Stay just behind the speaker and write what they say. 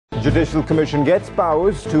Judicial Commission gets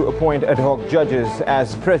powers to appoint ad hoc judges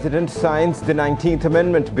as President signs the 19th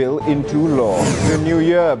Amendment Bill into law. The new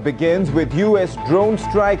year begins with U.S. drone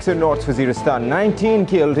strikes in North Waziristan. 19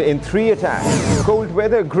 killed in 3 attacks. Cold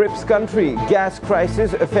weather grips country. Gas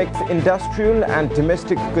crisis affects industrial and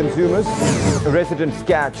domestic consumers. Residents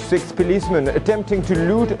catch 6 policemen attempting to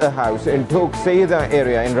loot a house in Tok Sayeda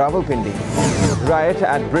area in Rawalpindi. Riot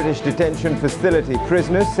at British detention facility.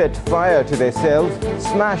 Prisoners set fire to their cells,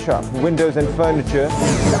 smash up windows and furniture.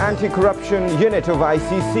 The anti-corruption unit of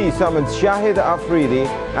ICC summons Shahid Afridi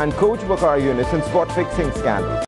and Coach Waqar Yunus in spot fixing scandal.